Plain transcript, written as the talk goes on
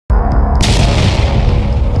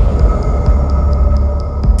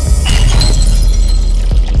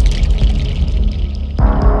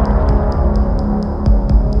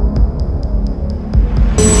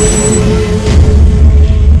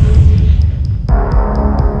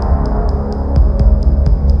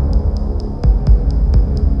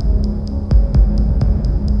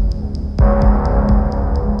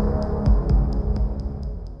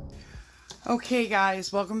Okay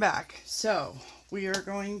guys, welcome back. So we are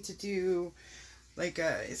going to do like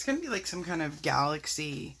it's gonna be like some kind of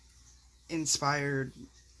galaxy inspired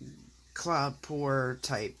cloud pour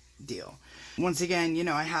type deal. Once again, you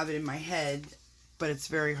know, I have it in my head, but it's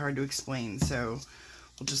very hard to explain, so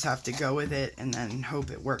we'll just have to go with it and then hope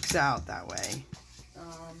it works out that way.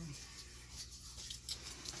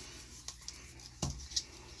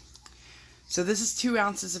 So this is 2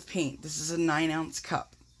 ounces of paint. This is a 9-ounce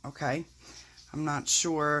cup, okay? I'm not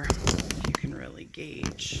sure if you can really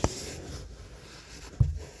gauge.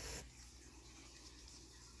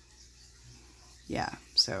 Yeah,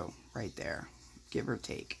 so right there, give or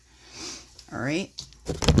take. All right,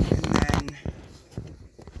 and then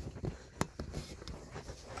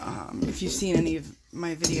if you've seen any of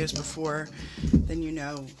my videos before, then you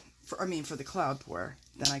know, for the cloud pour,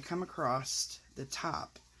 then I come across the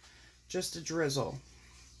top, just a drizzle,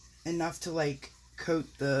 enough to like coat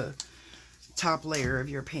the top layer of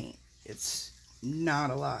your paint. It's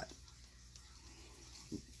not a lot.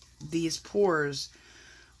 These pours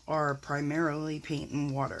are primarily paint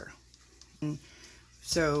and water.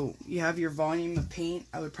 So you have your volume of paint.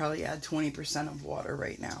 I would probably add 20% of water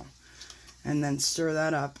right now, and then stir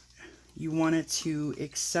that up. You want it to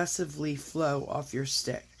excessively flow off your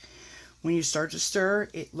stick. When you start to stir,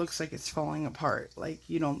 it looks like it's falling apart. Like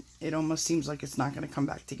it almost seems like it's not going to come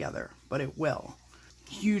back together, but it will.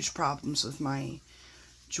 Huge problems with my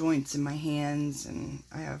joints in my hands, and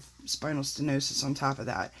I have spinal stenosis on top of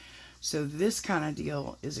that. So this kind of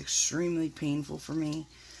deal is extremely painful for me.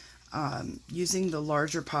 Using the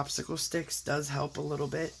larger popsicle sticks does help a little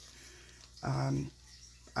bit.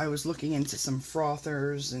 I was looking into some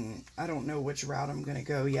frothers, and I don't know which route I'm going to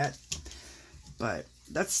go yet, but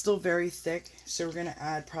that's still very thick, so we're going to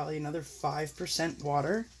add probably another 5%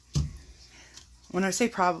 water. When I say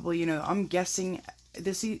probably, you know, I'm guessing.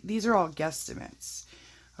 These are all guesstimates,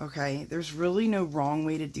 okay? There's really no wrong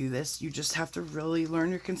way to do this. You just have to really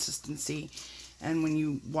learn your consistency, and when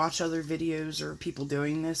you watch other videos or people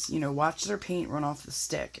doing this, you know, watch their paint run off the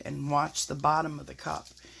stick and watch the bottom of the cup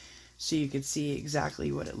so you can see exactly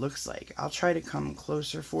what it looks like. I'll try to come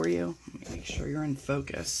closer for you. Let me make sure you're in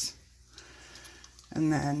focus.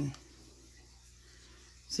 And then,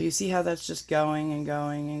 so you see how that's just going and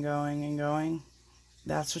going and going and going?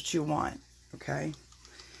 That's what you want. Okay,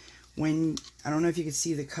 when, I don't know if you can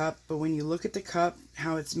see the cup, but when you look at the cup,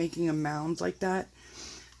 how it's making a mound like that,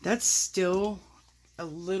 that's still a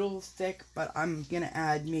little thick, but I'm gonna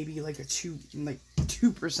add maybe like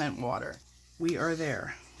 2% water. We are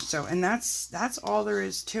there. So, and that's all there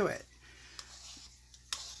is to it.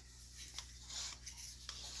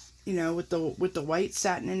 You know, with the white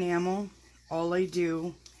satin enamel, all I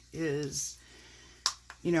do is,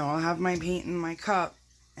 you know, I'll have my paint in my cup,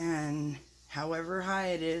 and however high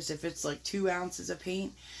it is, if it's like 2 ounces of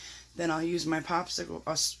paint, then I'll use my popsicle,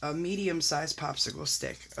 a medium-sized popsicle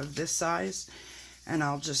stick of this size, and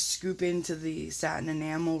I'll just scoop into the satin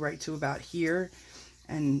enamel right to about here,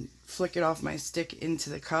 and flick it off my stick into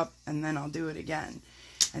the cup, and then I'll do it again.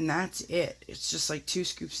 And that's it. It's just like 2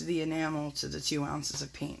 scoops of the enamel to the 2 ounces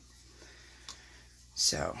of paint.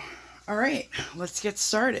 So, alright, let's get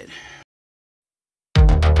started.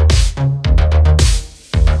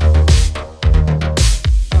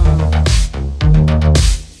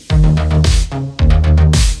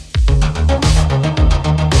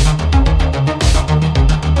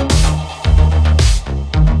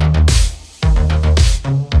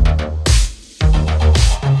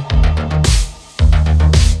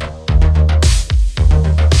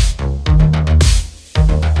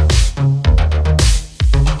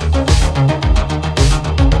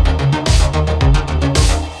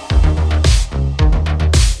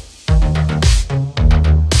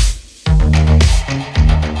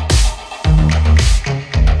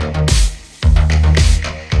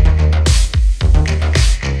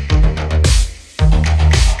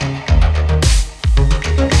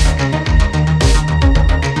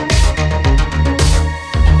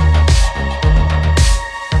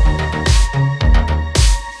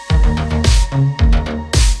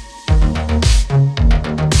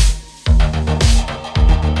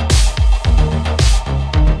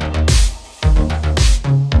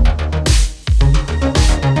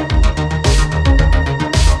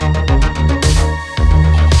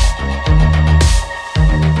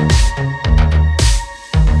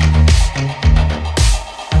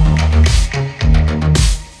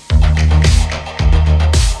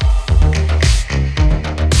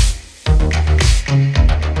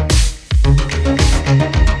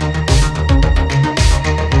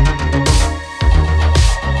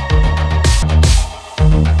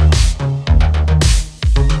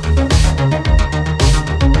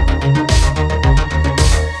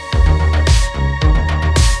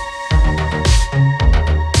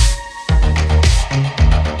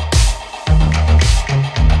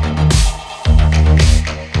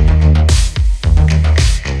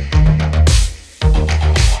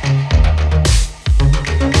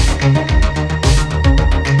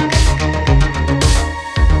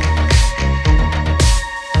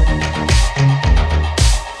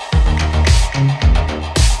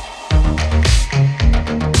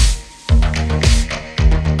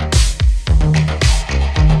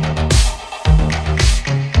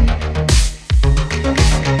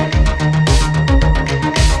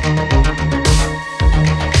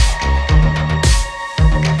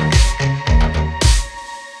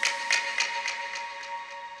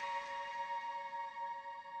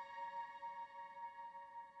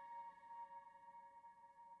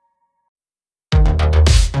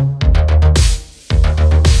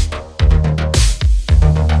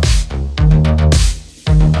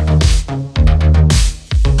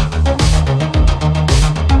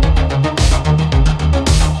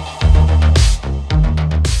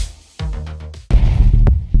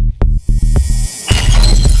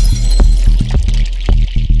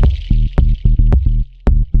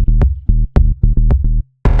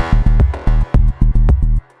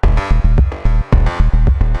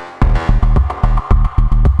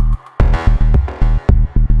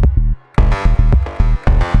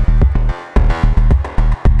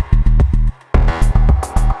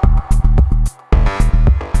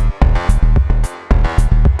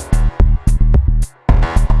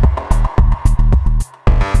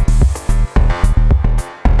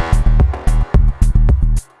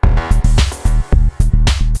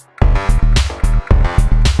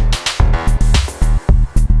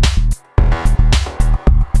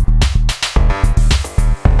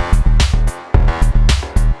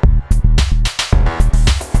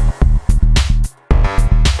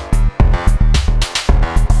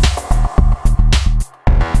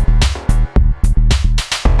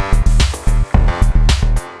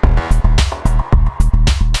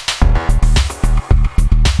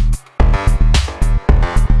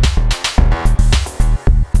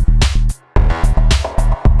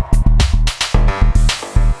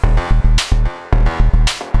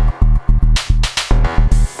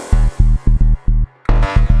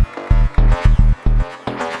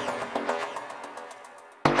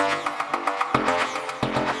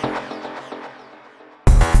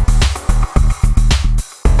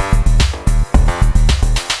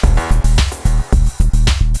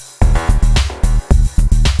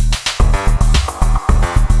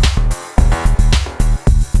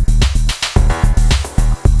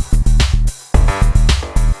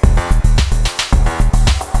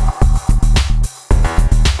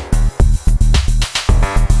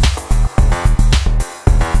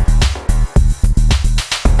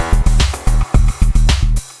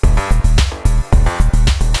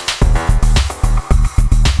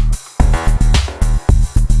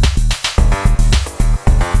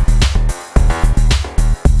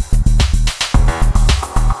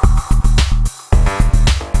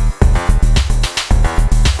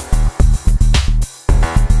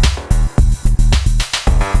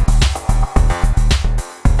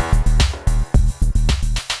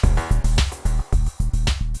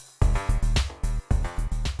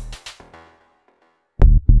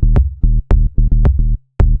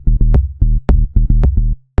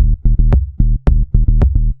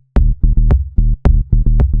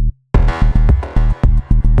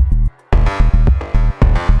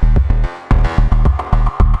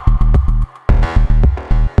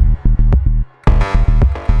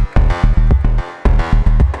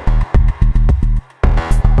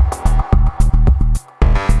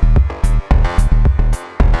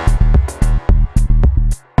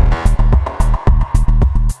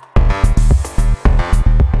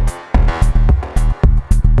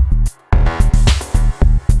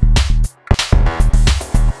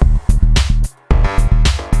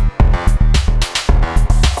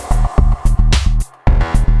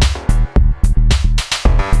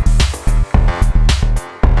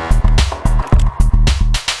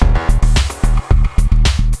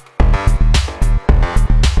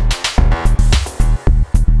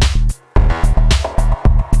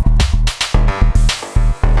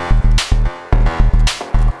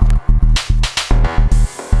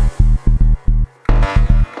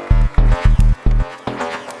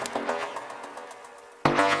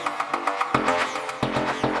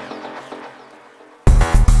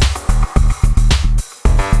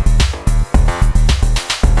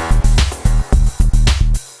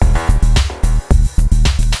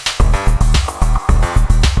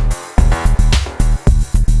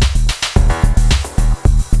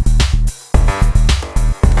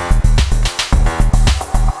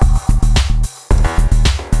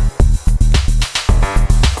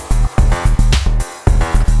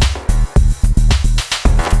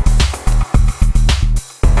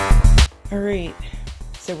 Alright,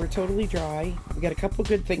 so we're totally dry. We got a couple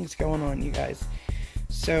good things going on, you guys.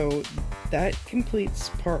 So that completes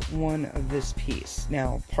part 1 of this piece.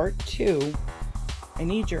 Now, part 2, I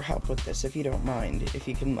need your help with this if you don't mind. If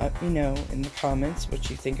you can let me know in the comments what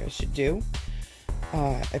you think I should do.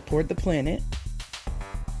 I poured the planet,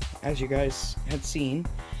 as you guys had seen,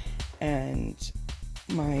 and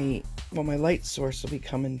my light source will be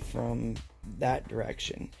coming from that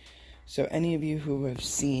direction. So any of you who have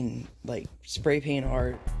seen like spray paint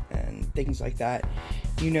art and things like that,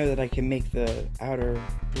 you know that I can make the outer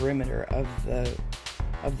perimeter of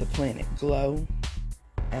the planet glow,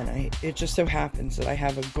 and it just so happens that I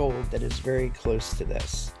have a gold that is very close to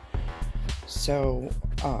this. So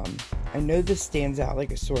I know this stands out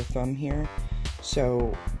like a sore thumb here.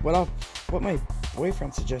 So what my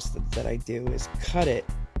boyfriend suggested that I do is cut it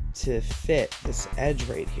to fit this edge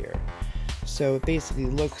right here. So it basically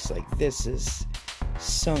looks like this is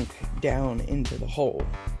sunk down into the hole.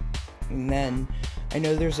 And then I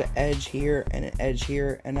know there's an edge here and an edge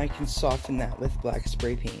here, and I can soften that with black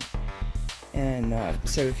spray paint. And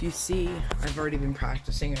so if you see, I've already been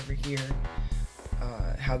practicing over here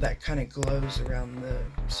how that kind of glows around the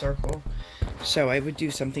circle. So I would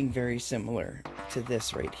do something very similar to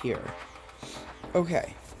this right here.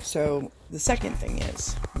 Okay, so the second thing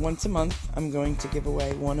is, once a month I'm going to give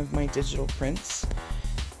away one of my digital prints,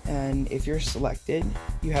 and if you're selected,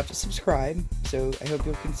 you have to subscribe. So I hope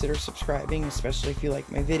you'll consider subscribing, especially if you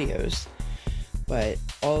like my videos. But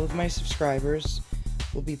all of my subscribers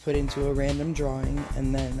will be put into a random drawing,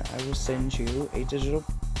 and then I will send you a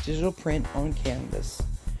digital print on canvas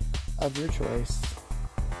of your choice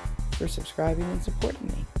for subscribing and supporting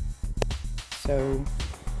me. So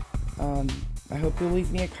I hope you'll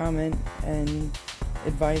leave me a comment and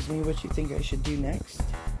advise me what you think I should do next.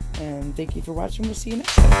 And thank you for watching. We'll see you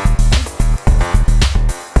next time.